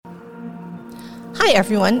Hi,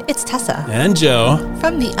 everyone. It's Tessa. And Joe.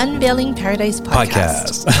 From the Unveiling Paradise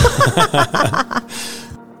podcast.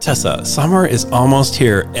 Tessa, summer is almost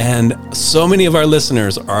here, and so many of our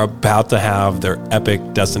listeners are about to have their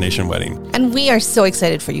epic destination wedding. And we are so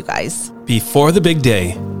excited for you guys. Before the big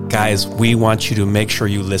day, guys, we want you to make sure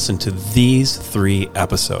you listen to these 3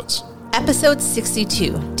 episodes. Episode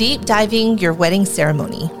 62, Deep Diving Your Wedding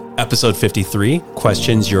Ceremony. Episode 53,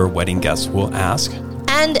 Questions Your Wedding Guests Will Ask.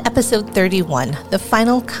 And episode 31, The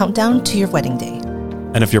Final Countdown to Your Wedding Day.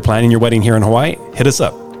 And if you're planning your wedding here in Hawaii, hit us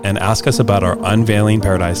up and ask us about our Unveiling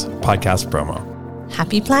Paradise podcast promo.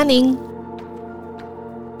 Happy planning.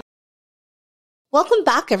 Welcome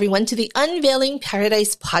back, everyone, to the Unveiling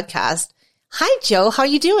Paradise podcast. Hi, Joe. How are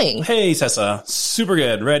you doing? Hey, Tessa. Super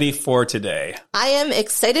good. Ready for today. I am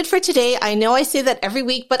excited for today. I know I say that every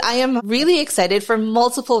week, but I am really excited for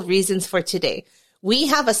multiple reasons for today. We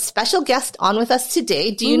have a special guest on with us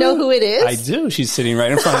today. Do you know who it is? I do. She's sitting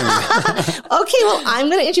right in front of me. Okay, well, I'm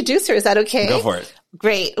going to introduce her. Is that okay? Go for it.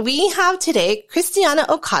 Great. We have today Cristiana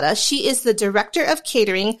Okada. She is the Director of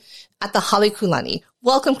Catering at the Halekulani.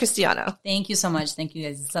 Welcome, Cristiana. Thank you so much. Thank you,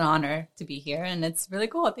 guys. It's an honor to be here, and it's really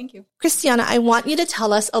cool. Thank you. Cristiana, I want you to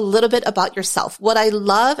tell us a little bit about yourself. What I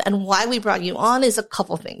love and why we brought you on is a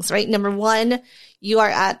couple things, right? Number one, you are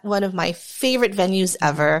at one of my favorite venues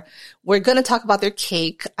ever. We're going to talk about their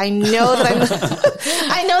cake. I know that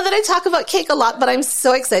I know that I talk about cake a lot, but I'm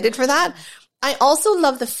so excited for that. I also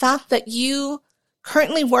love the fact that you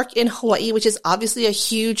currently work in Hawaii, which is obviously a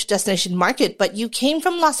huge destination market, but you came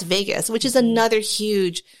from Las Vegas, which is another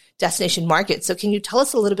huge destination market. So can you tell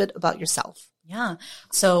us a little bit about yourself? Yeah.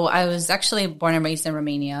 So I was actually born and raised in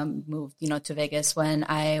Romania, moved, to Vegas when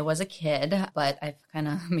I was a kid, but I've kind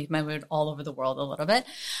of made my way all over the world a little bit.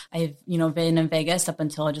 I've, been in Vegas up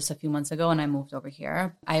until just a few months ago, and I moved over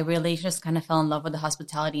here. I really just kind of fell in love with the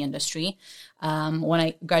hospitality industry. When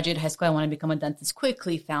I graduated high school, I wanted to become a dentist.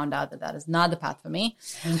 Quickly found out that is not the path for me.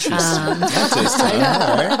 Interesting.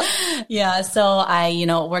 Yeah. So I,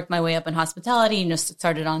 worked my way up in hospitality and just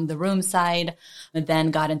started on the room side, and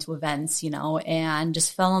then got into events, and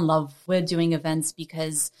just fell in love with doing events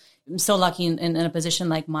because I'm so lucky in a position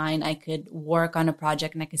like mine, I could work on a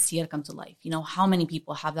project and I could see it come to life. How many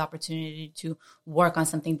people have the opportunity to work on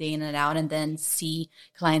something day in and out and then see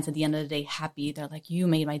clients at the end of the day happy. They're like, you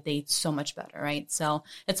made my day so much better, right? So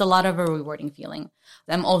it's a lot of a rewarding feeling.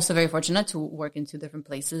 I'm also very fortunate to work in 2 different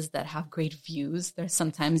places that have great views. There's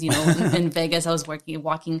sometimes, in Vegas, I was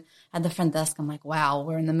walking at the front desk. I'm like, wow,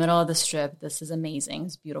 we're in the middle of the strip. This is amazing.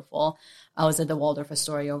 It's beautiful. I was at the Waldorf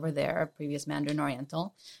Astoria over there, previous Mandarin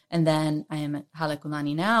Oriental. And then I am at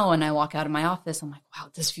Halekulani now, and I walk out of my office. I'm like, wow,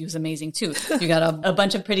 this view is amazing too. You got a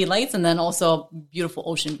bunch of pretty lights and then also beautiful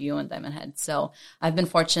ocean view in Diamond Head. So I've been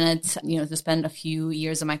fortunate, to spend a few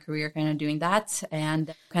years of my career kind of doing that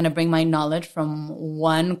and kind of bring my knowledge from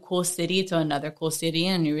one cool city to another cool city.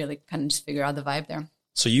 And you really kind of just figure out the vibe there.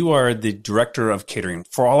 So you are the Director of Catering.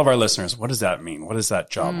 For all of our listeners, what does that mean? What is that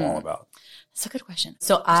job all about? That's a good question.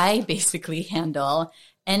 So I basically handle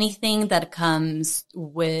anything that comes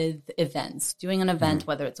with events, doing an event,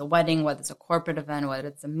 whether it's a wedding, whether it's a corporate event, whether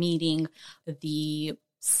it's a meeting, the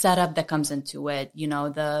setup that comes into it,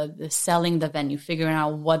 the selling the venue, figuring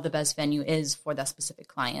out what the best venue is for that specific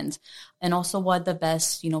client, and also what the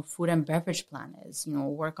best, food and beverage plan is,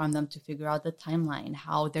 work on them to figure out the timeline,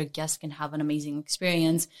 how their guests can have an amazing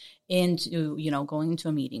experience into, going into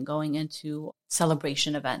a meeting, going into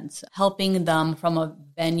celebration events, helping them from a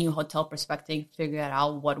venue hotel perspective, figure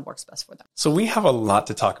out what works best for them. So we have a lot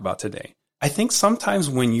to talk about today. I think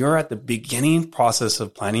sometimes when you're at the beginning process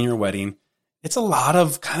of planning your wedding, it's a lot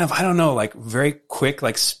of kind of, very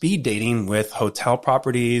quick, speed dating with hotel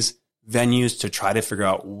properties, venues to try to figure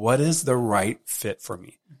out what is the right fit for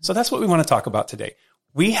me. So that's what we want to talk about today.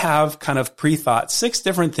 We have kind of pre-thought 6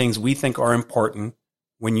 different things we think are important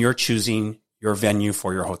when you're choosing your venue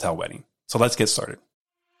for your hotel wedding. So let's get started.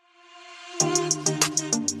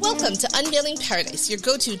 Welcome to Unveiling Paradise, your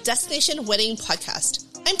go-to destination wedding podcast.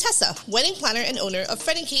 I'm Tessa, wedding planner and owner of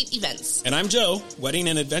Fred & Kate Events. And I'm Joe, wedding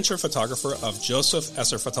and adventure photographer of Joseph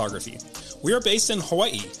Esser Photography. We are based in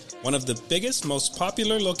Hawaii, one of the biggest, most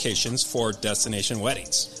popular locations for destination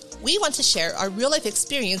weddings. We want to share our real-life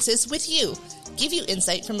experiences with you, give you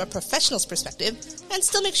insight from a professional's perspective, and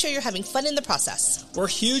still make sure you're having fun in the process. We're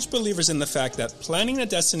huge believers in the fact that planning a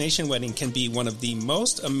destination wedding can be one of the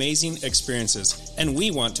most amazing experiences, and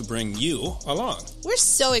we want to bring you along. We're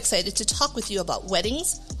so excited to talk with you about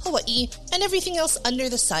weddings, Hawaii, and everything else under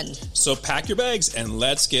the sun. So pack your bags and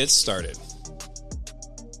let's get started.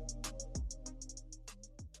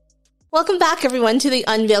 Welcome back, everyone, to the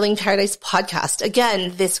Unveiling Paradise podcast.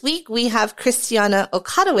 Again, this week we have Cristiana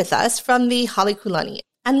Okada with us from the Halekulani.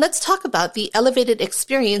 And let's talk about the elevated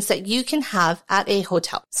experience that you can have at a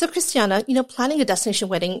hotel. So Cristiana, planning a destination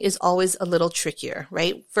wedding is always a little trickier,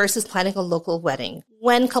 right? Versus planning a local wedding.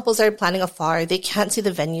 When couples are planning afar, they can't see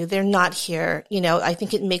the venue. They're not here. I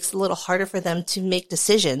think it makes it a little harder for them to make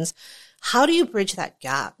decisions. How do you bridge that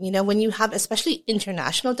gap? When you have especially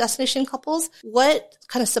international destination couples, what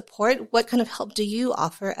kind of support, what kind of help do you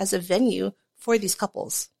offer as a venue for these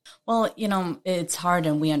couples? Well, it's hard,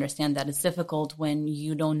 and we understand that it's difficult when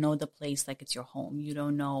you don't know the place like it's your home. You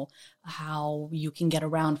don't know how you can get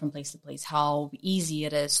around from place to place, how easy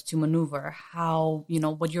it is to maneuver, how,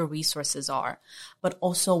 what your resources are, but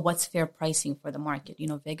also what's fair pricing for the market.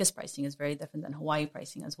 Vegas pricing is very different than Hawaii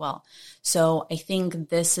pricing as well. So I think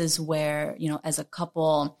this is where, as a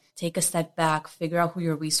couple, take a step back, figure out who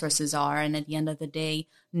your resources are, and at the end of the day,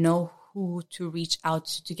 know who to reach out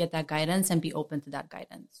to get that guidance and be open to that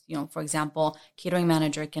guidance. For example, catering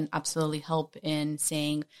manager can absolutely help in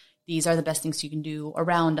saying, these are the best things you can do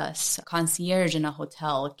around us. Concierge in a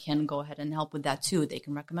hotel can go ahead and help with that too. They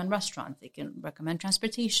can recommend restaurants. They can recommend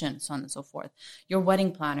transportation, so on and so forth. Your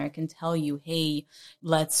wedding planner can tell you, hey,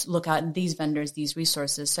 let's look at these vendors, these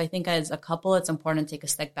resources. So I think as a couple, it's important to take a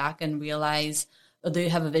step back and realize, do you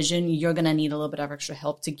have a vision? You're going to need a little bit of extra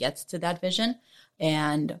help to get to that vision.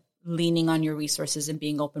 And leaning on your resources and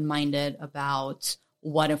being open-minded about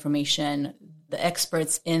what information the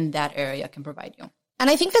experts in that area can provide you.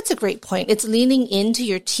 And I think that's a great point. It's leaning into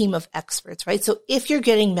your team of experts, right? So if you're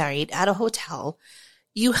getting married at a hotel,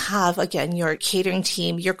 you have, again, your catering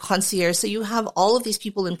team, your concierge. So you have all of these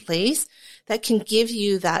people in place that can give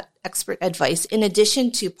you that expert advice. In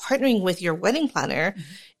addition to partnering with your wedding planner,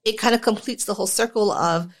 it kind of completes the whole circle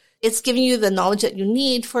of it's giving you the knowledge that you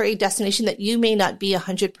need for a destination that you may not be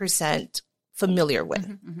 100% familiar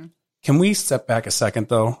with. Can we step back a second,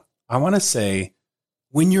 though? I want to say,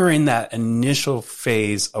 when you're in that initial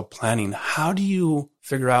phase of planning, how do you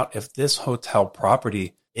figure out if this hotel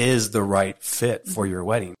property is the right fit for your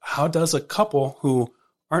wedding? How does a couple who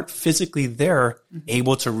aren't physically there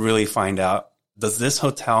able to really find out, does this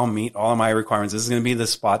hotel meet all of my requirements? This is going to be the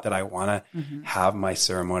spot that I want to have my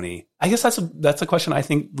ceremony. I guess that's a question I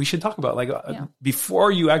think we should talk about.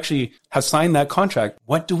 Before you actually have signed that contract,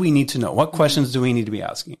 what do we need to know? What questions do we need to be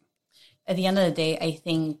asking? At the end of the day, I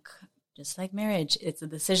think just like marriage, it's a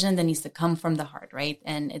decision that needs to come from the heart, right?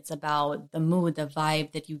 And it's about the mood, the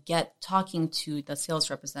vibe that you get talking to the sales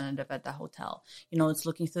representative at the hotel. It's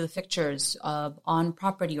looking through the pictures of on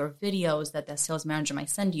property or videos that the sales manager might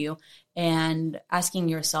send you and asking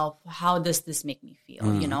yourself, how does this make me feel?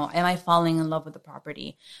 Am I falling in love with the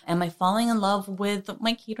property? Am I falling in love with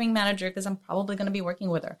my catering manager? Because I'm probably going to be working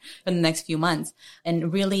with her in the next few months.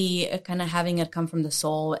 And really kind of having it come from the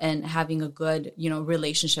soul and having a good,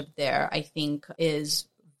 relationship there, I think is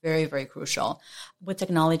very, very crucial. With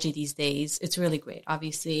technology these days, it's really great.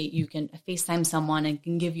 Obviously, you can FaceTime someone and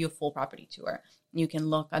can give you a full property tour. You can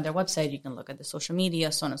look at their website, you can look at the social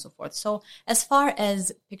media, so on and so forth. So as far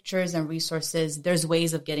as pictures and resources, there's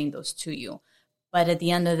ways of getting those to you. But at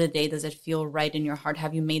the end of the day, does it feel right in your heart?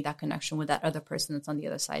 Have you made that connection with that other person that's on the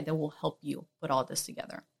other side that will help you put all this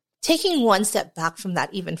together? Taking one step back from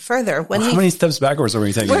that even further. How many steps backwards are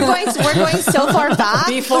we taking? We're going so far back.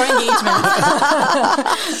 Before engagement.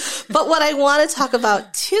 But what I want to talk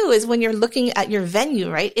about too is when you're looking at your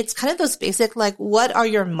venue, right? It's kind of those basic, what are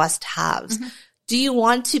your must-haves? Do you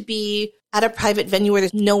want to be at a private venue where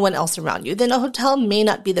there's no one else around you? Then a hotel may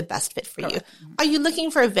not be the best fit for you. Are you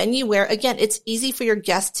looking for a venue where, again, it's easy for your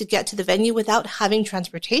guests to get to the venue without having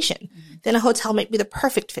transportation? Then a hotel might be the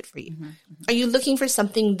perfect fit for you. Are you looking for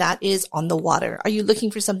something that is on the water? Are you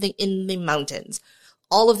looking for something in the mountains?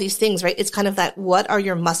 All of these things, right? It's kind of that, what are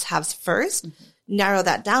your must-haves first? Narrow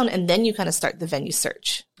that down, and then you kind of start the venue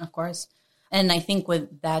search. Of course. And I think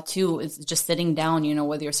with that too, is just sitting down,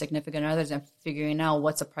 with your significant others and figuring out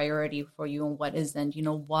what's a priority for you and what isn't.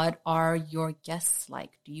 What are your guests like?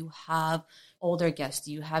 Do you have older guests?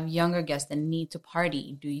 Do you have younger guests that need to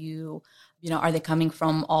party? Do you, are they coming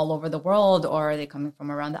from all over the world, or are they coming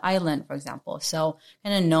from around the island, for example? So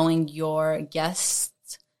kind of knowing your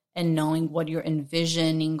guests and knowing what you're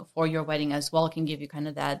envisioning for your wedding as well can give you kind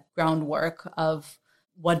of that groundwork of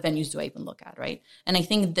what venues do I even look at, right? And I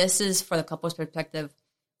think this is, for the couple's perspective,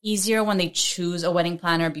 easier when they choose a wedding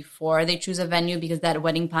planner before they choose a venue, because that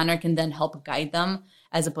wedding planner can then help guide them,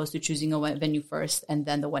 as opposed to choosing a venue first and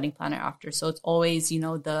then the wedding planner after. So it's always,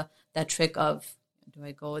 that trick of, do Do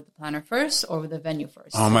I go with the planner first or with the venue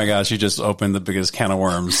first? Oh my gosh, you just opened the biggest can of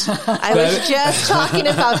worms. I was just talking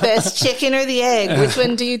about this, chicken or the egg. Which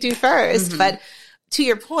one do you do first? But to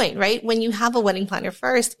your point, right? When you have a wedding planner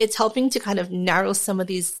first, it's helping to kind of narrow some of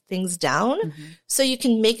these things down so you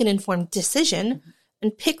can make an informed decision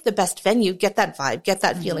and pick the best venue, get that vibe, get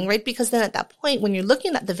that feeling, right? Because then at that point, when you're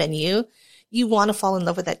looking at the venue, you want to fall in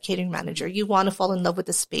love with that catering manager. You want to fall in love with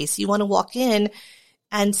the space. You want to walk in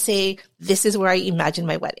and say, this is where I imagine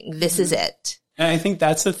my wedding. This is it. And I think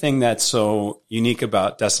that's the thing that's so unique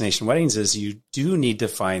about destination weddings is you do need to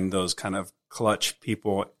find those kind of clutch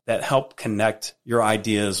people that help connect your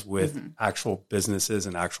ideas with actual businesses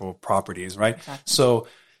and actual properties, right? Exactly. So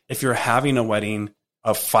if you're having a wedding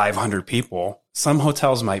of 500 people, some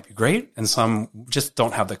hotels might be great and some just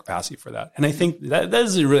don't have the capacity for that. And I think that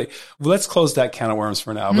is really, let's close that can of worms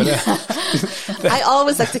for now. But I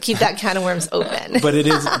always like to keep that can of worms open. but it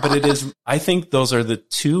is, I think those are the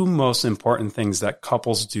two most important things that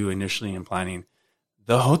couples do initially in planning: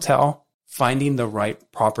 the hotel, finding the right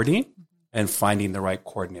property, and finding the right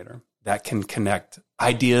coordinator that can connect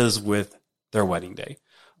ideas with their wedding day.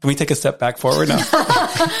 Can we take a step back forward now?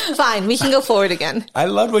 Fine, we can go forward again. I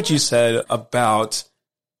love what you said about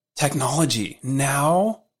technology.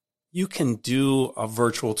 Now you can do a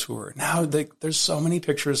virtual tour. Now there's so many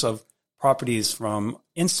pictures of properties from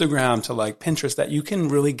Instagram to like Pinterest that you can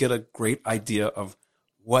really get a great idea of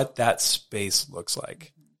what that space looks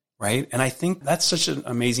like, right? And I think that's such an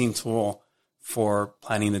amazing tool for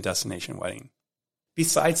planning the destination wedding.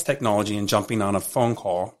 Besides technology and jumping on a phone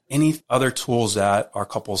call, any other tools that our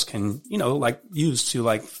couples can, use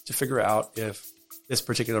to figure out if this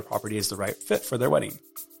particular property is the right fit for their wedding?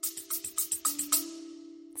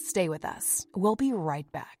 Stay with us. We'll be right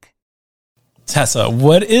back. Tessa,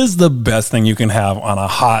 what is the best thing you can have on a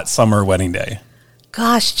hot summer wedding day?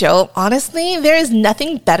 Gosh, Joe, honestly, there is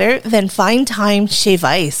nothing better than Fine Time Shave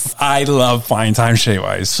Ice. I love Fine Time Shave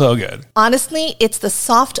Ice. So good. Honestly, it's the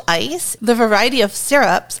soft ice, the variety of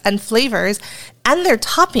syrups and flavors, and their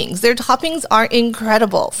toppings. Their toppings are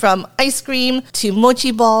incredible, from ice cream to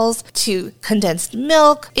mochi balls to condensed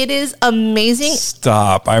milk. It is amazing.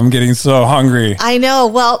 Stop. I'm getting so hungry. I know.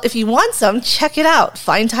 Well, if you want some, check it out.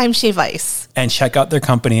 Fine Time Shave Ice. And check out their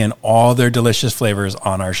company and all their delicious flavors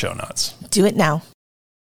on our show notes. Do it now.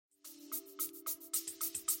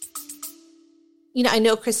 I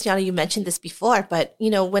know, Cristiana, you mentioned this before, but,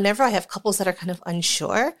 whenever I have couples that are kind of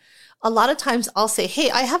unsure, a lot of times I'll say,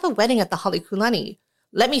 hey, I have a wedding at the Halekulani.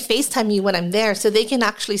 Let me FaceTime you when I'm there so they can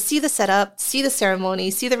actually see the setup, see the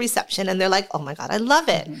ceremony, see the reception. And they're like, oh my God, I love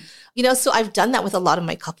it. So I've done that with a lot of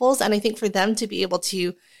my couples. And I think for them to be able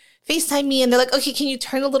to FaceTime me and they're like, okay, can you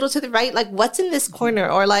turn a little to the right? Like, what's in this corner?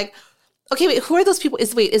 Or like, okay, wait, who are those people?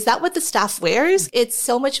 Is that what the staff wears? It's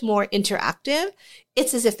so much more interactive.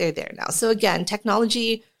 It's as if they're there now. So again,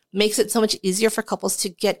 technology makes it so much easier for couples to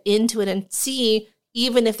get into it and see,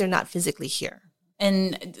 even if they're not physically here.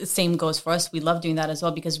 And the same goes for us. We love doing that as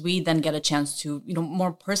well because we then get a chance to,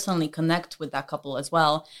 more personally connect with that couple as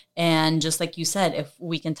well. And just like you said, if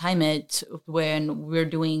we can time it when we're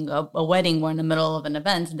doing a wedding, we're in the middle of an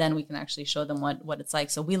event, then we can actually show them what it's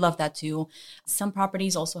like. So we love that too. Some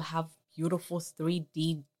properties also have beautiful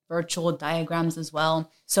 3D virtual diagrams as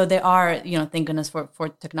well. So there are, thank goodness for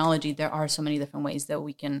technology, there are so many different ways that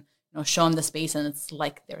we can show them the space and it's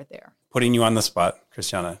like they're there. Putting you on the spot,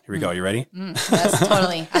 Cristiana. Here we go. You ready? Yes,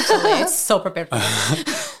 totally. Absolutely. I'm so prepared for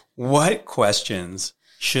this. What questions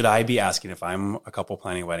should I be asking if I'm a couple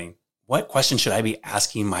planning a wedding? What questions should I be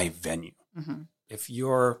asking my venue? If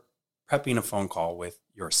you're prepping a phone call with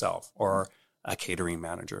yourself or a catering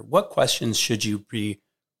manager, what questions should you be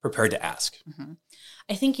prepared to ask?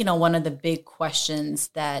 I think, one of the big questions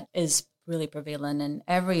that is really prevalent in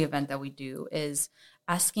every event that we do is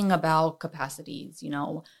asking about capacities.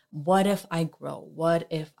 What if I grow? What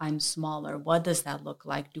if I'm smaller? What does that look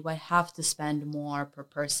like? Do I have to spend more per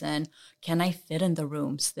person? Can I fit in the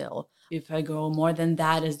room still? If I grow more than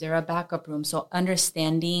that, is there a backup room? So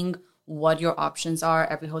understanding what your options are.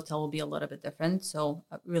 Every hotel will be a little bit different. So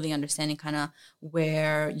really understanding kind of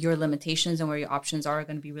where your limitations and where your options are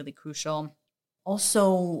going to be really crucial.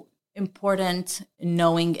 Also important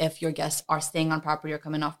knowing if your guests are staying on property or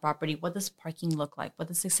coming off property. What does parking look like? What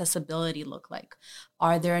does accessibility look like?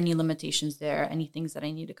 Are there any limitations there? Any things that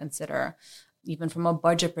I need to consider? Even from a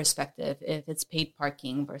budget perspective, if it's paid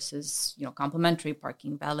parking versus, complimentary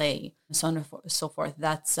parking, valet, so on and so forth.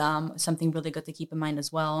 That's something really good to keep in mind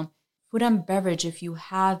as well. Food and beverage, if you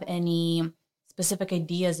have any specific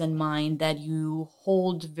ideas in mind that you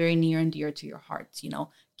hold very near and dear to your heart,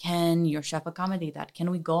 can your chef accommodate that? Can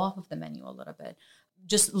we go off of the menu a little bit?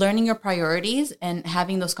 just learning your priorities and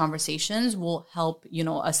having those conversations will help,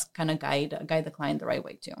 us kind of guide the client the right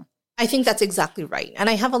way too. I think that's exactly right. And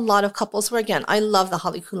I have a lot of couples where, again, I love the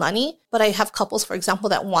halikulani, but I have couples, for example,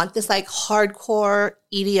 that want this like hardcore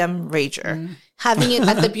EDM rager. Having it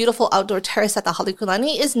at the beautiful outdoor terrace at the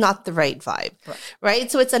halikulani is not the right vibe, right?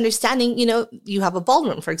 So it's understanding, you have a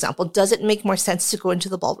ballroom, for example. Does it make more sense to go into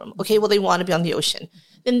the ballroom? Okay, well, they want to be on the ocean.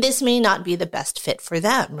 Then this may not be the best fit for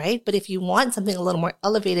them, right? But if you want something a little more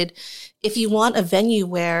elevated, if you want a venue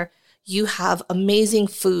where you have amazing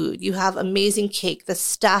food, you have amazing cake, the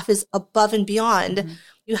staff is above and beyond,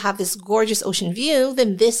 you have this gorgeous ocean view,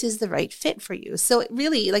 then this is the right fit for you. So it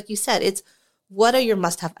really, like you said, it's what are your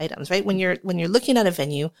must-have items, right? When you're looking at a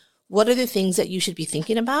venue, what are the things that you should be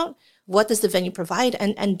thinking about? What does the venue provide?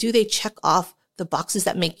 And do they check off the boxes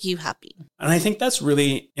that make you happy? And I think that's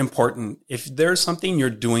really important. If there's something you're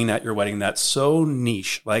doing at your wedding that's so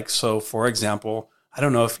niche, like, so for example, I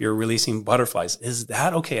don't know if you're releasing butterflies. Is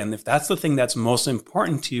that okay? And if that's the thing that's most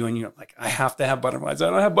important to you and you're like, I have to have butterflies. I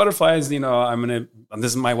don't have butterflies.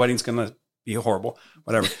 My wedding's going to be horrible,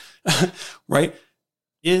 whatever. Right?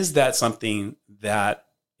 Is that something that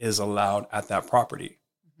is allowed at that property?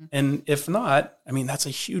 And if not, that's a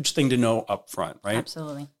huge thing to know up front, right?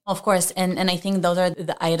 Absolutely. Of course. And I think those are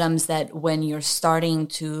the items that when you're starting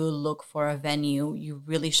to look for a venue, you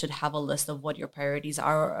really should have a list of what your priorities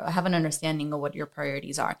are, or have an understanding of what your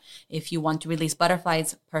priorities are. If you want to release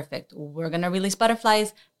butterflies, perfect. We're going to release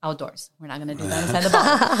butterflies outdoors. We're not going to do that inside the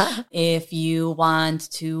bottle. If you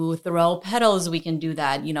want to throw petals, we can do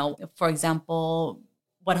that. For example,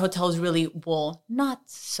 what hotels really will not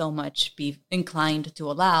so much be inclined to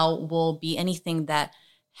allow will be anything that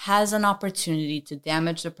has an opportunity to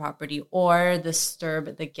damage the property or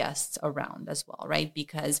disturb the guests around as well, right?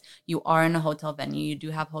 Because you are in a hotel venue, you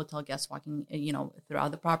do have hotel guests walking,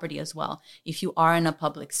 throughout the property as well. If you are in a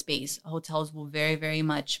public space, hotels will very, very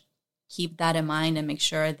much keep that in mind and make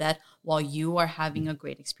sure that while you are having a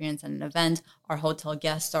great experience at an event, our hotel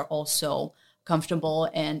guests are also comfortable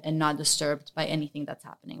and not disturbed by anything that's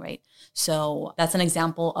happening, right? So that's an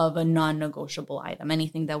example of a non-negotiable item,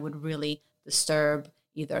 anything that would really disturb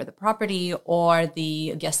either the property or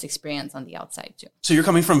the guest experience on the outside too. So you're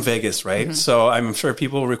coming from Vegas, right? So I'm sure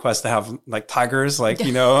people request to have like tigers, like,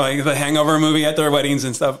 like the Hangover movie at their weddings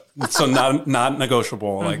and stuff. So not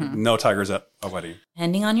negotiable, like no tigers at a wedding.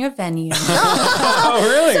 Depending on your venue. Oh,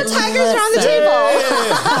 really? So tigers are on the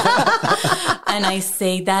table. And I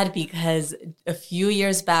say that because a few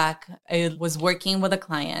years back, I was working with a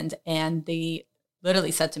client and they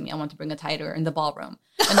literally said to me, I want to bring a tiger in the ballroom.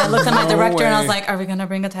 And I looked at my director and I was like, are we going to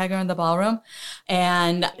bring a tiger in the ballroom?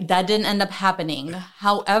 And that didn't end up happening.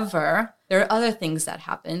 However, there are other things that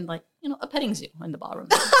happened, like, a petting zoo in the ballroom.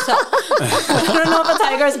 So I don't know if a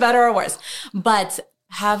tiger is better or worse, but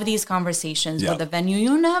have these conversations with the venue.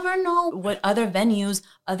 You never know what other venues,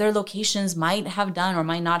 other locations might have done or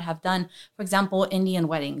might not have done. For example, Indian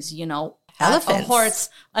weddings, Elephants. A horse,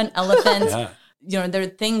 an elephant. There are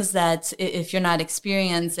things that if you're not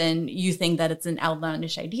experienced and you think that it's an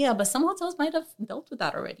outlandish idea, but some hotels might have dealt with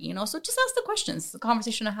that already, So just ask the questions. It's a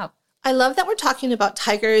conversation to have. I love that we're talking about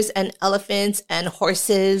tigers and elephants and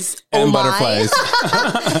horses. And butterflies.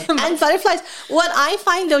 And butterflies. What I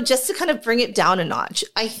find, though, just to kind of bring it down a notch,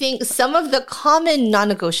 I think some of the common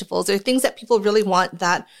non-negotiables or things that people really want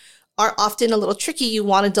that are often a little tricky, you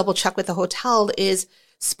want to double check with the hotel is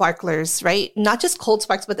sparklers, right? Not just cold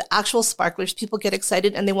sparks, but the actual sparklers. People get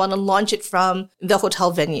excited and they want to launch it from the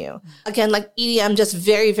hotel venue. Again, like EDM, just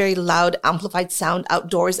very, very loud, amplified sound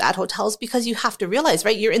outdoors at hotels because you have to realize,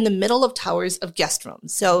 right? You're in the middle of towers of guest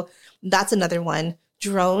rooms. So that's another one.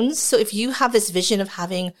 Drones. So if you have this vision of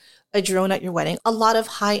having a drone at your wedding, a lot of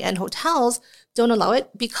high-end hotels don't allow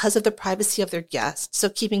it because of the privacy of their guests. So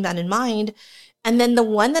keeping that in mind. And then the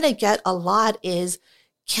one that I get a lot is,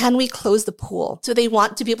 can we close the pool? So they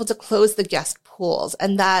want to be able to close the guest pools.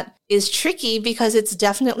 And that is tricky because it's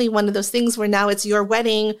definitely one of those things where now it's your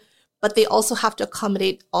wedding, but they also have to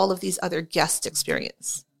accommodate all of these other guest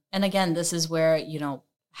experience. And again, this is where,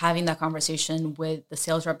 having that conversation with the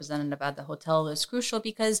sales representative at the hotel is crucial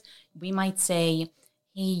because we might say,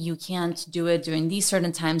 hey, you can't do it during these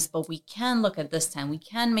certain times, but we can look at this time. We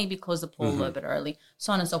can maybe close the pool a little bit early,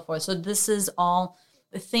 so on and so forth. So this is all...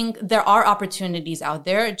 I think there are opportunities out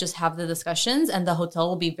there. Just have the discussions and the hotel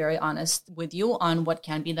will be very honest with you on what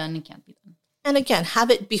can be done and can't be done. And again,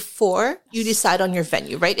 have it before you decide on your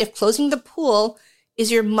venue, right? If closing the pool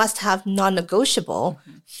is your must-have non-negotiable,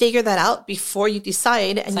 figure that out before you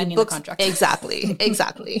decide and Signing you book the contract. Exactly.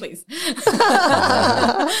 Please.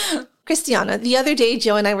 Cristiana, the other day,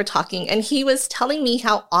 Joe and I were talking and he was telling me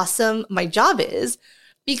how awesome my job is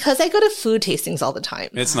Because I go to food tastings all the time.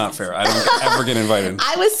 It's not fair. I don't ever get invited.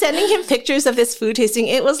 I was sending him pictures of this food tasting.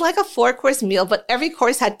 It was like a 4-course meal, but every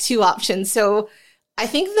course had 2 options. So I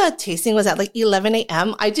think the tasting was at like 11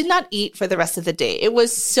 a.m. I did not eat for the rest of the day. It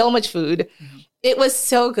was so much food. It was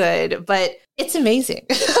so good, but it's amazing,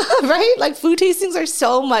 right? Like food tastings are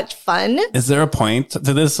so much fun. Is there a point to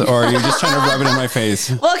this, or are you just trying to rub it in my face?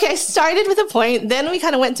 Well, okay, I started with a point. Then we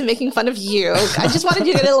kind of went to making fun of you. I just wanted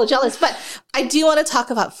you to get a little jealous, but I do want to talk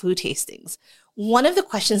about food tastings. One of the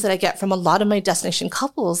questions that I get from a lot of my destination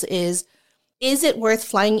couples is it worth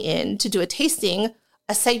flying in to do a tasting,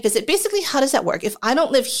 a site visit? Basically, how does that work? If I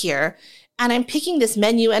don't live here and I'm picking this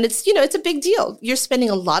menu and it's, it's a big deal. You're spending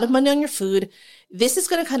a lot of money on your food. This is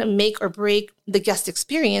going to kind of make or break the guest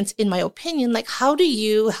experience, in my opinion. Like, how do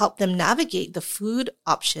you help them navigate the food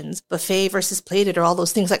options, buffet versus plated, or all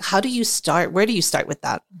those things? Like, how do you start? Where do you start with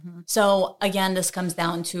that? So again, this comes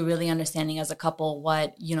down to really understanding as a couple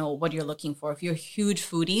what you're looking for. If you're huge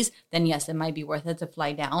foodies, then yes, it might be worth it to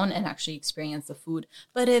fly down and actually experience the food.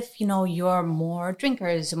 But if, you're more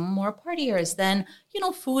drinkers, more partiers, then,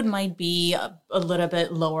 food might be a little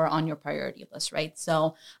bit lower on your priority list, right?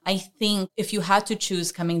 So I think if you had to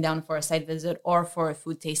choose coming down for a site visit or for a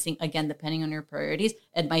food tasting, again, depending on your priorities,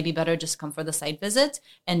 it might be better just come for the site visit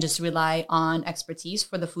and just rely on expertise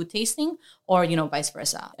for the food tasting, or, vice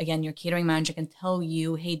versa. Again, your catering manager can tell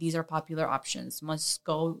you, hey, these are popular options, must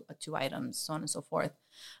go 2 items, so on and so forth.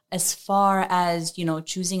 As far as,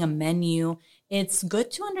 choosing a menu, it's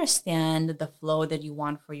good to understand the flow that you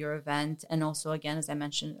want for your event. And also, again, as I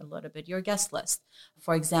mentioned a little bit, your guest list.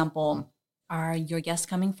 For example, are your guests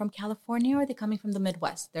coming from California or are they coming from the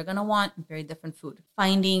Midwest? They're going to want very different food.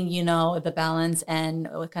 Finding, the balance and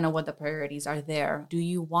kind of what the priorities are there. Do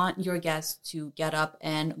you want your guests to get up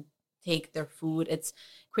and take their food? It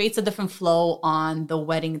creates a different flow on the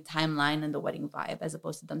wedding timeline and the wedding vibe, as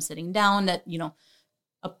opposed to them sitting down. That,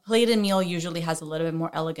 a plated meal usually has a little bit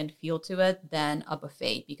more elegant feel to it than a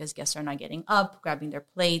buffet, because guests are not getting up, grabbing their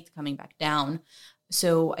plate, coming back down.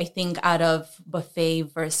 So I think out of buffet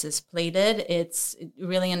versus plated, it's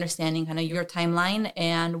really understanding kind of your timeline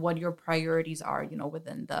and what your priorities are,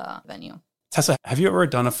 within the venue. Tessa, have you ever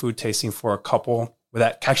done a food tasting for a couple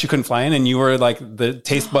that actually couldn't fly in and you were like the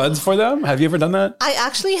taste buds for them? Have you ever done that? I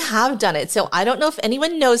actually have done it. So I don't know if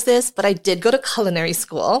anyone knows this, but I did go to culinary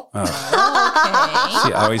school. Okay.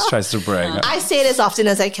 She always tries to brag. I say it as often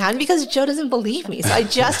as I can because Joe doesn't believe me. So I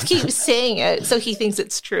just keep saying it so he thinks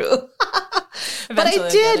it's true. But I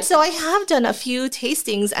did. So I have done a few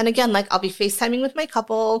tastings. And again, like I'll be FaceTiming with my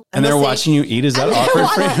couple. And they're watching you eat. Is that awkward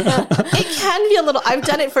for you? It can be a little. I've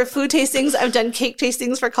done it for food tastings. I've done cake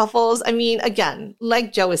tastings for couples. I mean, again,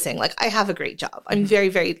 like Joe was saying, like I have a great job. I'm very,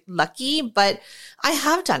 very lucky, but I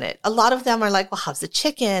have done it. A lot of them are like, well, how's the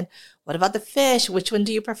chicken? What about the fish? Which one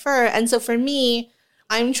do you prefer? And so for me,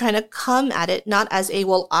 I'm trying to come at it not as a,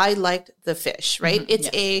 well, I liked the fish, right? It's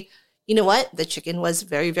a, you know what? The chicken was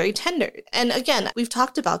very, very tender. And again, we've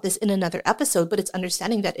talked about this in another episode, but it's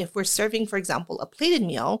understanding that if we're serving, for example, a plated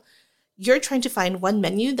meal, you're trying to find one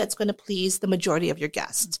menu that's going to please the majority of your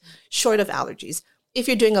guests, short of allergies. If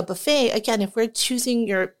you're doing a buffet, again, if we're choosing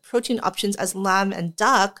your protein options as lamb and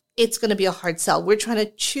duck, it's going to be a hard sell. We're trying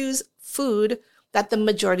to choose food that the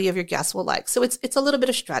majority of your guests will like. So it's a little bit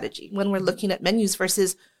of strategy when we're looking at menus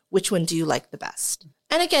versus which one do you like the best.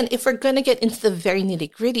 And again, if we're going to get into the very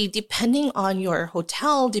nitty gritty, depending on your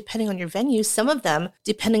hotel, depending on your venue, some of them,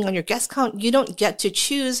 depending on your guest count, you don't get to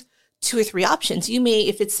choose 2 or 3 options. You may,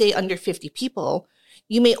 if it's say under 50 people,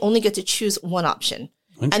 you may only get to choose one option.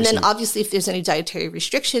 And then obviously if there's any dietary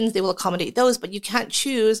restrictions, they will accommodate those, but you can't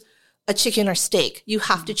choose a chicken or steak. You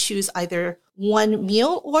have to choose either one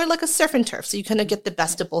meal or like a surf and turf. So you kind of get the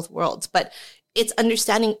best of both worlds. But it's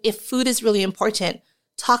understanding if food is really important,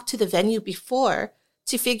 talk to the venue before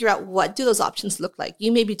to figure out what do those options look like.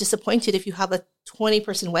 You may be disappointed if you have a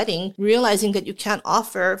 20-person wedding, realizing that you can't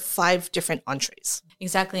offer 5 different entrees.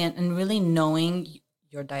 Exactly. And really knowing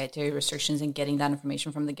your dietary restrictions and getting that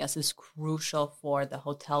information from the guests is crucial for the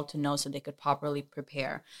hotel to know so they could properly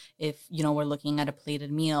prepare. If, we're looking at a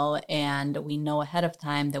plated meal and we know ahead of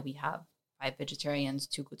time that we have 5 vegetarians,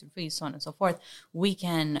 2 gluten-free, so on and so forth, we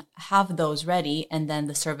can have those ready and then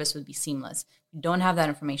the service would be seamless. If you don't have that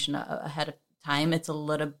information ahead of time, it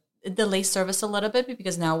delays service a little bit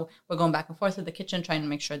because now we're going back and forth to the kitchen trying to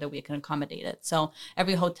make sure that we can accommodate it. So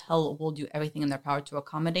every hotel will do everything in their power to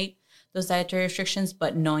accommodate those dietary restrictions,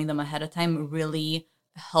 but knowing them ahead of time really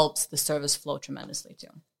helps the service flow tremendously too.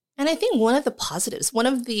 And I think one of the positives, one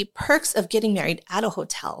of the perks of getting married at a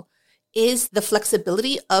hotel is the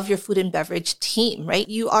flexibility of your food and beverage team, right?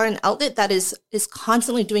 You are an outlet that is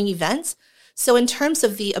constantly doing events. So in terms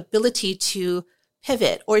of the ability to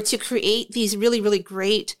pivot or to create these really, really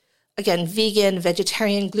great, again, vegan,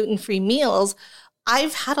 vegetarian, gluten-free meals,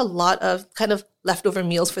 I've had a lot of kind of leftover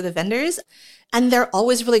meals for the vendors, and they're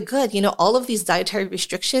always really good. You know, all of these dietary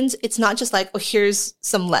restrictions, it's not just like, oh, here's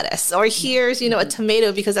some lettuce or here's, a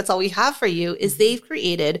tomato because that's all we have for you. Is they've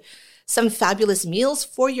created some fabulous meals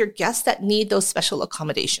for your guests that need those special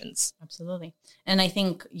accommodations. Absolutely. And I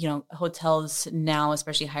think, hotels now,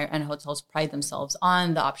 especially higher end hotels, pride themselves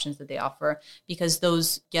on the options that they offer because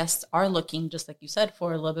those guests are looking, just like you said,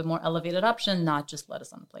 for a little bit more elevated option, not just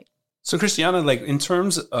lettuce on the plate. So Cristiana, like in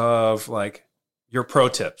terms of like your pro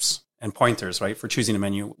tips and pointers, right, for choosing a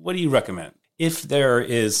menu, what do you recommend? If there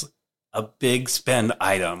is a big spend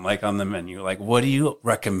item like on the menu, like what do you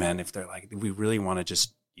recommend if they're like, we really want to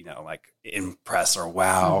just, like impress or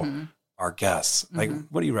wow our guests? Like,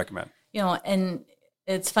 what do you recommend? And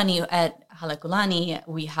it's funny, at Halekulani,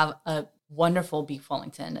 we have a wonderful beef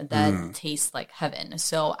Wellington that tastes like heaven.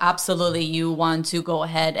 So absolutely, you want to go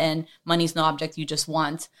ahead and money's no object. You just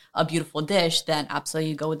want a beautiful dish, then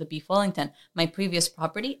absolutely go with the beef Wellington. My previous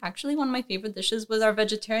property, actually one of my favorite dishes was one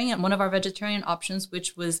of our vegetarian options,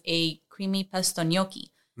 which was a creamy pesto gnocchi.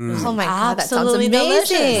 Oh my God, that sounds amazing.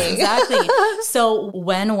 Delicious. Exactly. So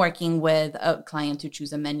when working with a client to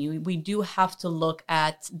choose a menu, we do have to look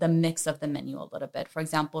at the mix of the menu a little bit. For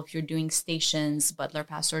example, if you're doing stations, butler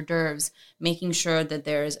pass hors d'oeuvres, making sure that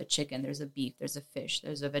there's a chicken, there's a beef, there's a fish,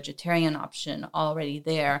 there's a vegetarian option already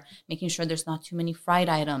there, making sure there's not too many fried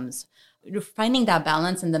items. Finding that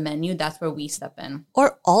balance in the menu, that's where we step in.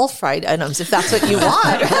 Or all fried items, if that's what you want.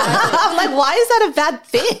 I'm like, why is that a bad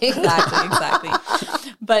thing? Exactly.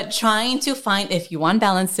 But trying to find, if you want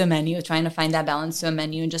balance to a menu, trying to find that balance to a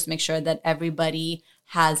menu and just make sure that everybody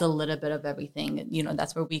has a little bit of everything.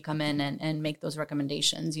 That's where we come in and make those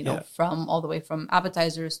recommendations, from all the way from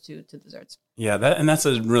appetizers to desserts. Yeah, that's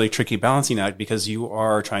a really tricky balancing act because you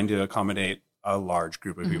are trying to accommodate a large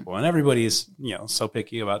group of people and everybody's, so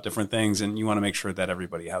picky about different things. And you want to make sure that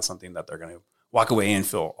everybody has something that they're going to walk away and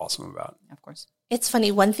feel awesome about. Of course. It's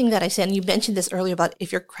funny. One thing that I said, and you mentioned this earlier about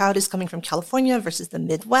if your crowd is coming from California versus the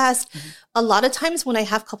Midwest, a lot of times when I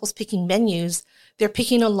have couples picking menus, they're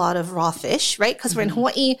picking a lot of raw fish, right? Because we're in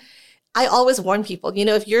Hawaii. I always warn people,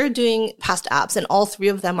 if you're doing pasta apps and all three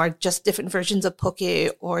of them are just different versions of poke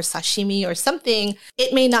or sashimi or something,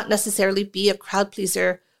 it may not necessarily be a crowd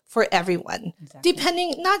pleaser for everyone. Exactly.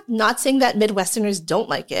 Depending, not saying that Midwesterners don't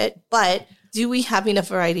like it, but do we have enough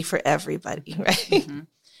variety for everybody, right?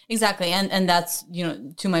 Exactly. And that's,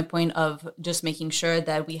 to my point of just making sure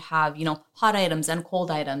that we have, hot items and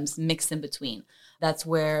cold items mixed in between. That's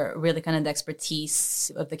where really kind of the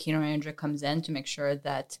expertise of the catering manager comes in to make sure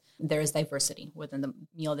that there is diversity within the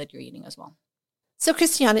meal that you're eating as well. So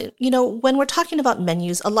Cristiana, when we're talking about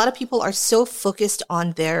menus, a lot of people are so focused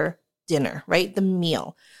on their dinner, right? The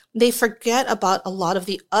meal. They forget about a lot of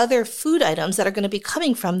the other food items that are going to be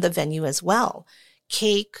coming from the venue as well.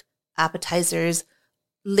 Cake, appetizers,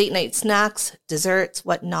 late night snacks, desserts,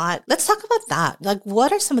 whatnot. Let's talk about that. Like,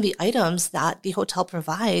 what are some of the items that the hotel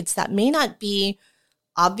provides that may not be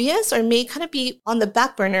obvious or may kind of be on the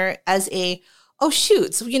back burner as oh,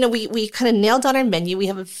 shoot. So, we kind of nailed down our menu. We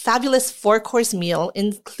have a fabulous 4-course meal,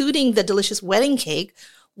 including the delicious wedding cake.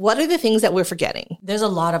 What are the things that we're forgetting? There's a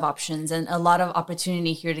lot of options and a lot of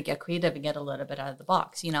opportunity here to get creative and get a little bit out of the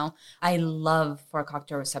box. I love for a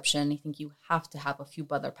cocktail reception, I think you have to have a few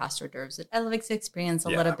butler pass hors d'oeuvres. It elevates the experience a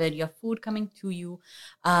little bit. You have food coming to you.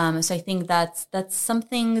 So I think that's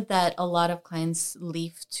something that a lot of clients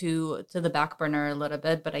leave to the back burner a little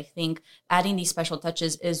bit. But I think adding these special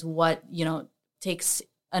touches is what, takes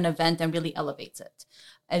an event and really elevates it.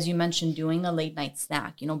 As you mentioned, doing a late night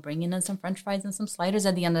snack, bringing in some French fries and some sliders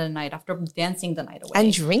at the end of the night after dancing the night away.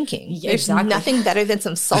 And drinking. Yeah, there's nothing better than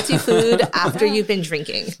some salty food after you've been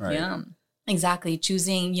drinking. Right. Yeah. Exactly.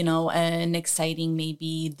 Choosing, an exciting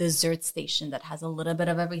maybe dessert station that has a little bit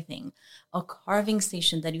of everything. A carving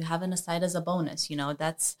station that you have an aside as a bonus.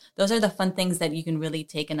 Those are the fun things that you can really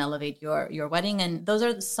take and elevate your wedding. And those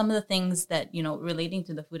are some of the things that, relating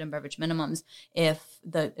to the food and beverage minimums. If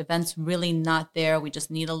the event's really not there, we just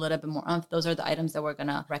need a little bit more oomph. Those are the items that we're going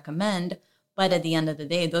to recommend. But at the end of the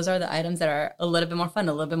day, those are the items that are a little bit more fun,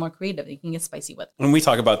 a little bit more creative. You can get spicy with. When we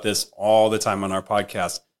talk about this all the time on our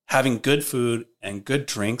podcast, having good food and good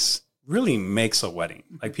drinks really makes a wedding.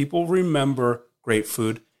 Like, people remember great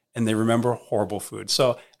food and they remember horrible food.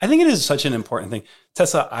 So I think it is such an important thing.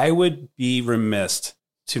 Tessa, I would be remiss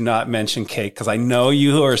to not mention cake because I know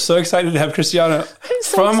you are so excited to have Cristiana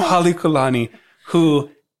from Halekulani, who,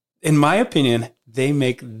 in my opinion, they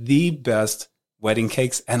make the best wedding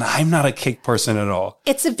cakes, and I'm not a cake person at all.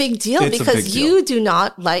 It's a big deal It's a because big deal. you do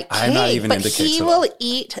not like cake, I'm not even but into cakes he at will all.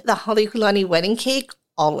 eat the halekulani wedding cake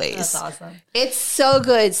always. That's awesome. It's so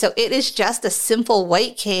good. So it is just a simple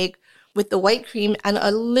white cake with the white cream and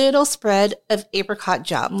a little spread of apricot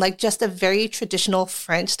jam, like just a very traditional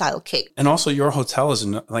French style cake. And also your hotel is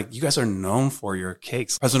like, you guys are known for your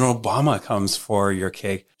cakes. President Obama comes for your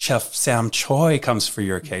cake. Chef Sam Choi comes for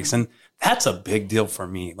your cakes. And that's a big deal for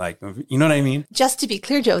me. Like, you know what I mean? Just to be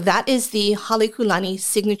clear, Joe, that is the halekulani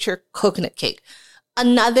signature coconut cake.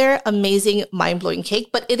 Another amazing, mind-blowing cake,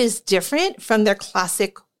 but it is different from their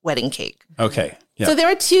classic wedding cake. Okay. Yeah. So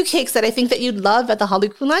there are two cakes that I think that you'd love at the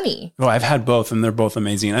halekulani. Well, I've had both and they're both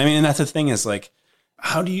amazing. I mean, and that's the thing is like,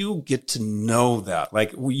 how do you get to know that?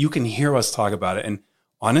 Like you can hear us talk about it. And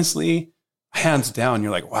honestly, hands down,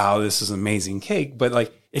 you're like, wow, this is amazing cake. But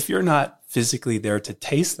like, if you're not physically there to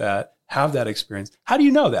taste that, have that experience, how do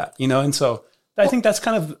you know that? You know? And so I think that's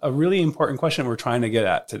kind of a really important question we're trying to get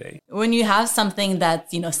at today. When you have something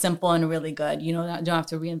that's, simple and really good, don't have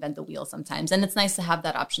to reinvent the wheel sometimes. And it's nice to have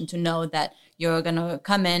that option to know that you're going to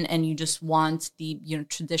come in and you just want the,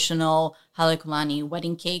 traditional halekulani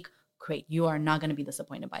wedding cake. Great. You are not going to be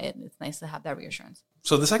disappointed by it. It's nice to have that reassurance.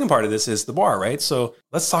 So the second part of this is the bar, right? So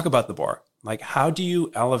let's talk about the bar. Like, how do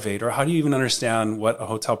you elevate, or how do you even understand what a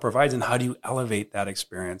hotel provides, and how do you elevate that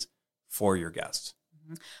experience for your guests?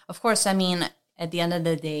 Of course, at the end of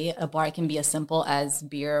the day, a bar can be as simple as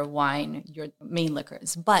beer, wine, your main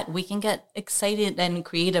liquors, but we can get excited and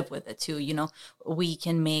creative with it too. We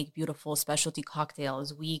can make beautiful specialty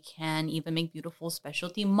cocktails. We can even make beautiful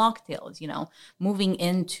specialty mocktails. Moving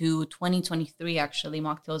into 2023, actually,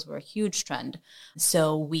 mocktails were a huge trend.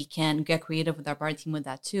 So we can get creative with our bar team with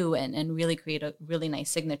that too, and really create a really nice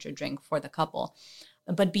signature drink for the couple.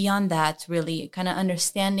 But beyond that, really kind of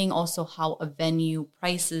understanding also how a venue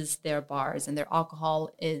prices their bars and their alcohol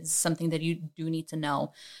is something that you do need to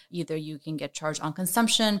know. Either you can get charged on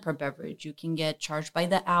consumption per beverage, you can get charged by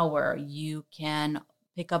the hour, you can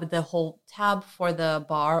pick up the whole tab for the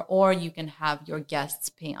bar, or you can have your guests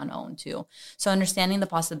pay on own too. So understanding the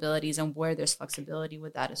possibilities and where there's flexibility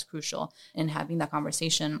with that is crucial, and having that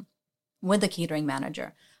conversation with the catering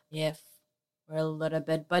manager. If we're a little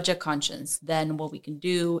bit budget conscious, then what we can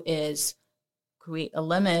do is create a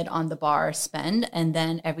limit on the bar spend, and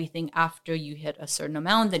then everything after you hit a certain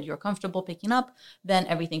amount that you're comfortable picking up, then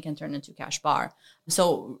everything can turn into cash bar.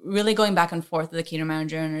 So really going back and forth with the catering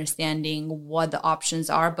manager and understanding what the options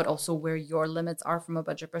are, but also where your limits are from a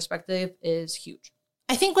budget perspective is huge.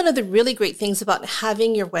 I think one of the really great things about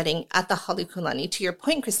having your wedding at the halekulani, to your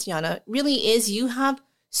point, Cristiana, really is you have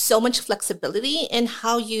so much flexibility in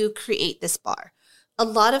how you create this bar. A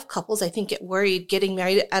lot of couples, I think, get worried getting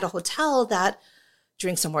married at a hotel that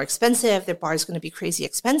drinks are more expensive, their bar is going to be crazy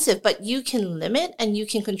expensive, but you can limit and you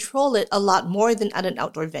can control it a lot more than at an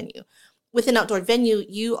outdoor venue. With an outdoor venue,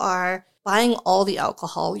 you are buying all the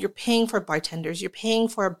alcohol, you're paying for bartenders, you're paying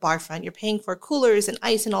for a bar front, you're paying for coolers and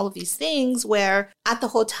ice and all of these things, where at the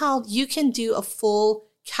hotel, you can do a full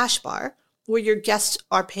cash bar where your guests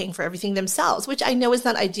are paying for everything themselves, which I know is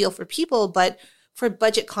not ideal for people, but for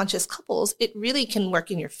budget conscious couples, it really can work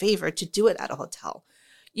in your favor to do it at a hotel.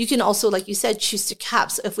 You can also, like you said, choose to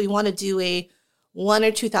cap. So if we want to do a $1,000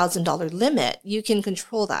 or $2,000 limit, you can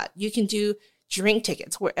control that. You can do drink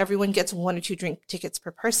tickets where everyone gets 1 or 2 drink tickets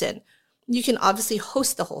per person. You can obviously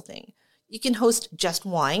host the whole thing. You can host just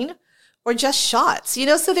wine or just shots,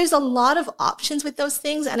 so there's a lot of options with those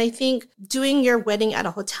things. And I think doing your wedding at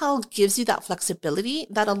a hotel gives you that flexibility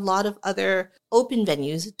that a lot of other open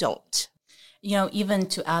venues don't. Even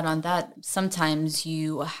to add on that, sometimes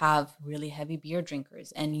you have really heavy beer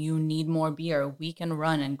drinkers and you need more beer. We can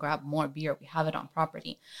run and grab more beer. We have it on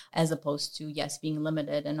property, as opposed to, yes, being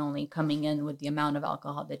limited and only coming in with the amount of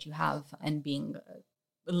alcohol that you have and being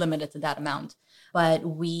limited to that amount. But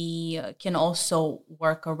we can also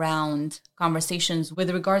work around conversations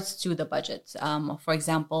with regards to the budget. For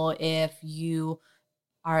example, if you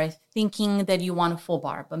are thinking that you want a full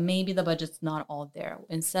bar, but maybe the budget's not all there.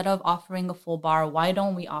 Instead of offering a full bar, why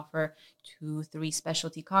don't we offer 2-3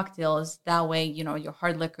 specialty cocktails? That way, your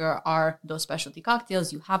hard liquor are those specialty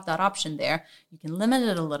cocktails. You have that option there. You can limit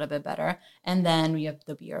it a little bit better. And then we have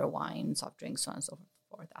the beer, wine, soft drinks, so on and so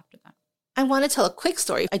forth after that. I want to tell a quick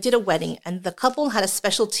story. I did a wedding and the couple had a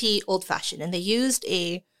specialty old fashioned and they used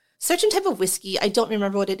a certain type of whiskey. I don't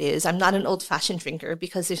remember what it is. I'm not an old fashioned drinker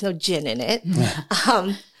because there's no gin in it.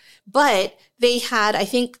 But they had, I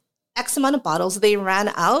think, X amount of bottles. They ran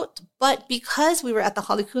out, but because we were at the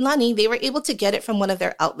Halekulani, they were able to get it from one of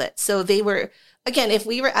their outlets. So they were, again, if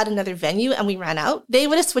we were at another venue and we ran out, they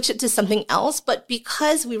would have switched it to something else. But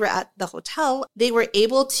because we were at the hotel, they were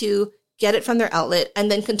able to get it from their outlet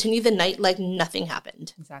and then continue the night like nothing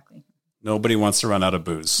happened. Exactly. Nobody wants to run out of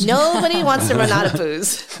booze. Nobody wants to run out of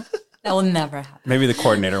booze. That will never happen. Maybe the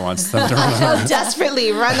coordinator wants them to run out. They'll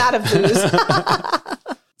desperately run out of booze.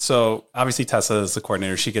 So obviously Tessa is the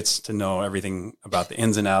coordinator. She gets to know everything about the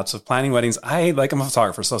ins and outs of planning weddings. I'm a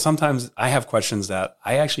photographer. So sometimes I have questions that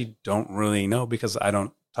I actually don't really know because I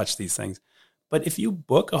don't touch these things. But if you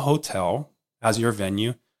book a hotel as your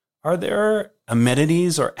venue, are there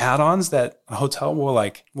amenities or add-ons that a hotel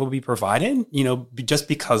will be provided, just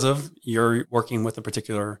because of you're working with a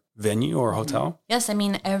particular venue or hotel? Yes. I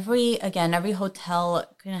mean, every hotel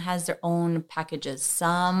kind of has their own packages.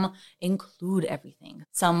 Some include everything,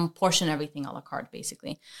 some portion everything a la carte,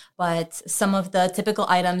 basically. But some of the typical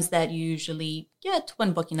items that you usually get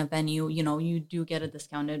when booking a venue, you do get a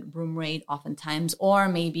discounted room rate oftentimes, or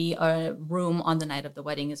maybe a room on the night of the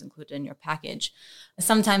wedding is included in your package.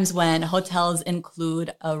 Sometimes when hotels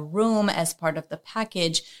include a room as part of the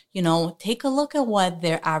package, take a look at what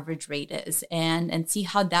their average rate is and see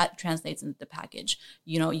how that translates into the package.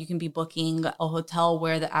 You can be booking a hotel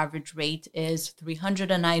where the average rate is $300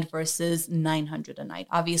 a night versus $900 a night.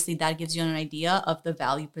 Obviously, that gives you an idea of the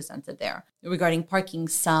value presented there. Regarding parking,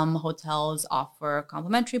 some hotels offer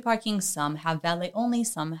complimentary parking, some have valet only,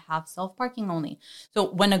 some have self-parking only.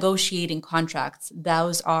 So when negotiating contracts,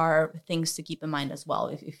 those are things to keep in mind as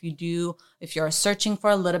well. If you're searching for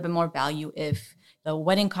a little bit more value, if the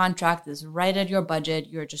wedding contract is right at your budget,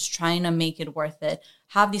 you're just trying to make it worth it,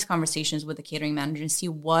 have these conversations with the catering manager and see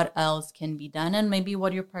what else can be done and maybe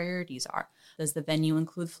what your priorities are. Does the venue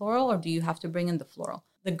include floral or do you have to bring in the floral?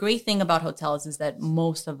 The great thing about hotels is that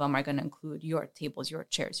most of them are going to include your tables, your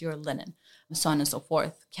chairs, your linen, so on and so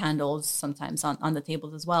forth, candles sometimes on the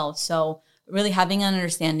tables as well. So really having an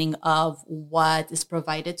understanding of what is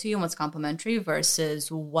provided to you and what's complimentary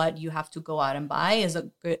versus what you have to go out and buy is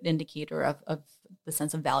a good indicator of the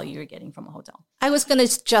sense of value you're getting from a hotel. I was going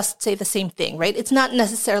to just say the same thing, right? It's not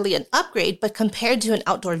necessarily an upgrade, but compared to an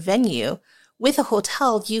outdoor venue, with a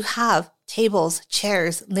hotel, you have tables,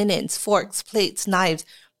 chairs, linens, forks, plates, knives,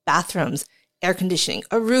 bathrooms, air conditioning,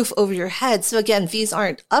 a roof over your head. So again, these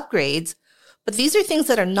aren't upgrades, but these are things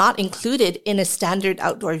that are not included in a standard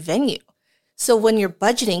outdoor venue. So when you're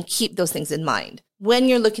budgeting, keep those things in mind. When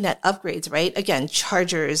you're looking at upgrades, right? Again,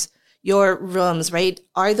 chargers, your rooms, right?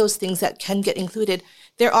 Are those things that can get included?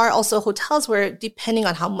 There are also hotels where, depending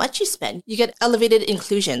on how much you spend, you get elevated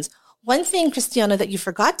inclusions. One thing, Cristiana, that you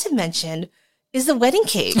forgot to mention is the wedding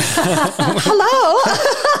cake. Hello.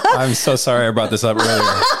 I'm so sorry I brought this up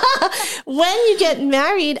earlier. When you get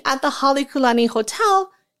married at the Halekulani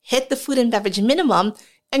Hotel, hit the food and beverage minimum,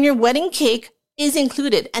 and your wedding cake is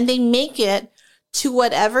included, and they make it to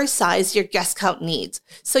whatever size your guest count needs.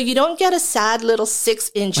 So you don't get a sad little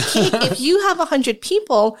 6-inch cake. If you have 100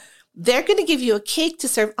 people, they're going to give you a cake to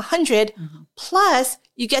serve 100, plus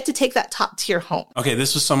you get to take that top tier home. Okay,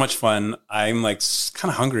 this was so much fun. I'm kind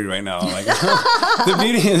of hungry right now. The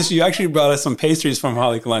beauty is you actually brought us some pastries from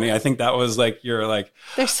Halekulani. I think that was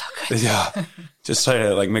they're so good. Yeah. Just try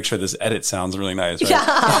to make sure this edit sounds really nice, right?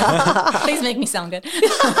 Yeah. Please make me sound good.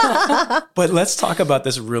 But let's talk about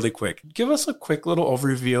this really quick. Give us a quick little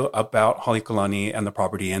overview about Halekulani and the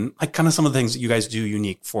property and kind of some of the things that you guys do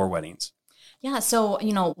unique for weddings. Yeah. So,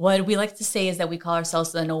 what we like to say is that we call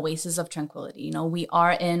ourselves an oasis of tranquility. We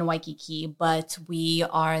are in Waikiki, but we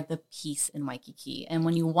are the peace in Waikiki. And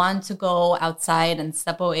when you want to go outside and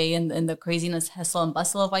step away in the craziness, hustle and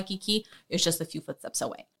bustle of Waikiki, it's just a few footsteps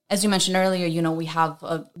away. As you mentioned earlier, we have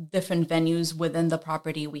different venues within the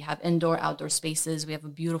property. We have indoor, outdoor spaces. We have a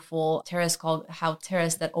beautiful terrace called Howe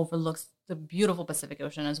Terrace that overlooks the beautiful Pacific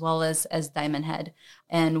Ocean as well as Diamond Head.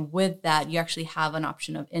 And with that, you actually have an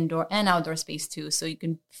option of indoor and outdoor space too. So you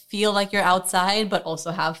can feel like you're outside, but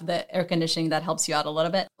also have the air conditioning that helps you out a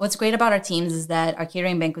little bit. What's great about our teams is that our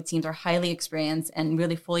catering banquet teams are highly experienced and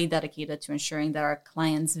really fully dedicated to ensuring that our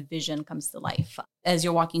client's vision comes to life. As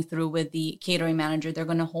you're walking through with the catering manager, they're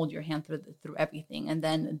going to hold your hand through everything. And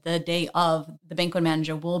then the day of, the banquet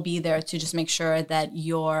manager will be there to just make sure that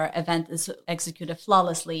your event is executed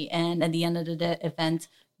flawlessly. And at the end of the event,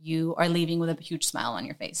 you are leaving with a huge smile on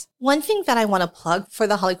your face. One thing that I want to plug for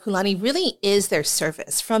the Halekulani really is their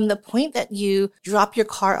service. From the point that you drop your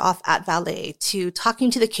car off at valet, to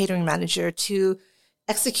talking to the catering manager, to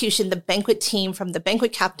execution, the banquet team, from the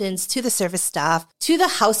banquet captains to the service staff, to the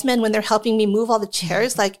housemen when they're helping me move all the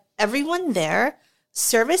chairs, everyone there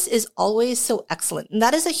Service is always so excellent. And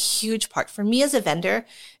that is a huge part for me as a vendor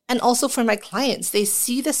and also for my clients. They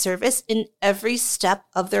see the service in every step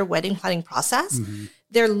of their wedding planning process. Mm-hmm.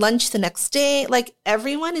 Their lunch the next day, like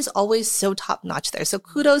everyone is always so top notch there. So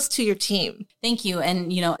kudos to your team. Thank you.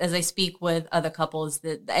 And, as I speak with other couples,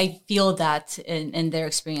 that I feel that in their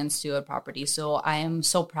experience to a property. So I am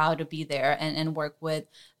so proud to be there and work with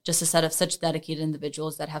just a set of such dedicated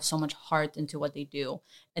individuals that have so much heart into what they do.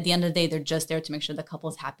 At the end of the day, they're just there to make sure the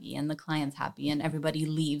couple's happy and the client's happy and everybody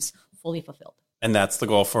leaves fully fulfilled. And that's the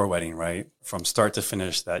goal for a wedding, right? From start to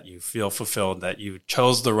finish, that you feel fulfilled, that you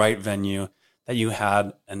chose the right venue, that you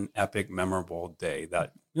had an epic, memorable day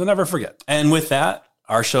that you'll never forget. And with that,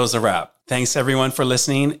 our show's a wrap. Thanks everyone for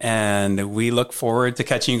listening. And we look forward to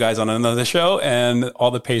catching you guys on another show and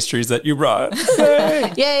all the pastries that you brought.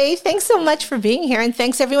 Yay. Thanks so much for being here. And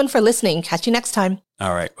thanks everyone for listening. Catch you next time.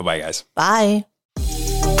 All right. Bye-bye, guys. Bye.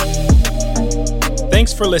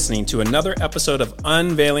 Thanks for listening to another episode of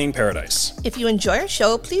Unveiling Paradise. If you enjoy our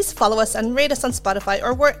show, please follow us and rate us on Spotify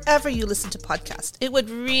or wherever you listen to podcasts. It would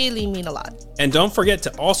really mean a lot. And don't forget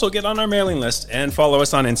to also get on our mailing list and follow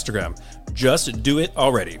us on Instagram. Just do it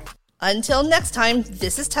already. Until next time,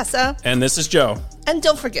 this is Tessa. And this is Joe. And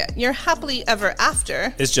don't forget, your happily ever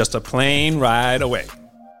after is just a plane ride away.